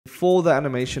for the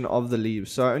animation of the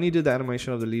leaves. So I only did the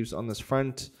animation of the leaves on this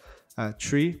front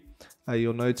tree.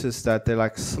 You'll notice that they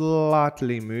like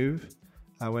slightly move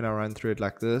when I run through it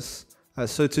like this.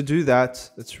 So to do that,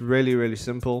 it's really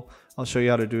simple. I'll show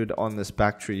you how to do it on this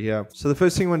back tree here. So the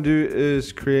first thing you want to do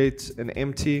is create an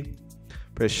empty.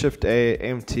 Press Shift A,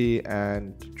 empty,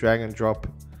 and drag and drop,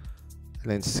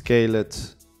 and then scale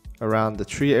it around the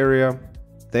tree area.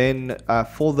 Then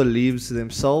for the leaves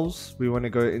themselves, we want to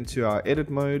go into our edit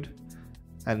mode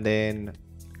and then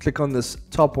click on this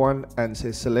top one and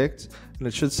say select, and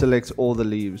it should select all the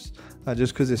leaves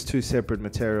just because there's two separate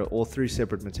material or three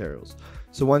separate materials.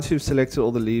 So once you've selected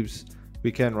all the leaves,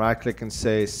 we can right click and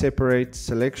say separate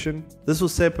selection. This will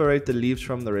separate the leaves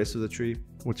from the rest of the tree,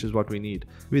 which is what we need.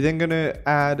 We're then going to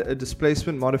add a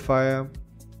displacement modifier.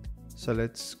 So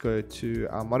let's go to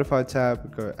our modifier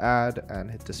tab, go add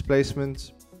and hit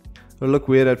displacement. It'll look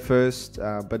weird at first,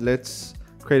 but let's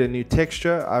create a new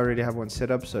texture. I already have one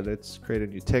set up, so let's create a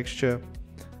new texture.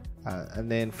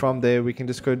 And then from there, we can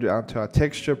just go down to our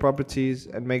texture properties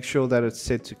and make sure that it's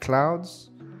set to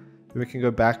clouds. We can go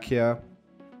back here,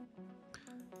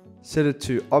 set it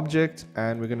to object,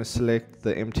 and we're going to select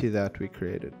the empty that we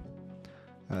created.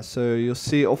 So you'll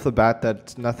see off the bat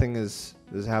that nothing is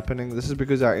happening. This is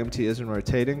because our empty isn't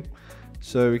rotating.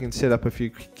 So we can set up a few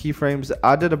keyframes.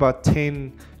 I did about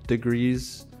 10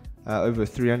 degrees over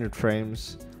 300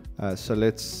 frames. So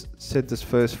let's set this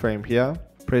first frame here.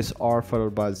 Press R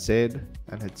followed by Z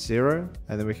and hit 0.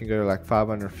 And then we can go to like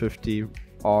 550,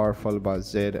 R followed by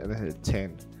Z and then hit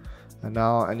 10. And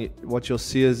now what you'll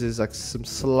see is like some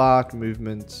slight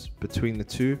movement between the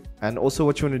two. And also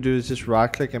what you want to do is just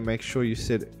right click and make sure you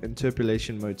set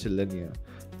interpolation mode to linear,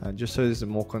 just so there's a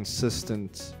more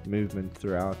consistent movement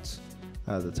throughout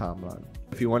the timeline.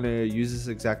 If you want to use this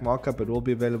exact markup, it will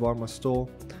be available on my store.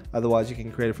 Otherwise you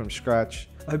can create it from scratch.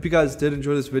 I hope you guys did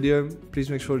enjoy this video. Please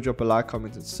make sure to drop a like,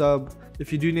 comment and sub.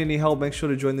 If you do need any help, make sure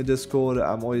to join the Discord.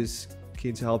 I'm always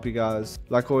keen to help you guys.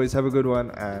 Like always, have a good one,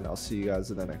 and I'll see you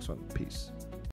guys in the next one. Peace.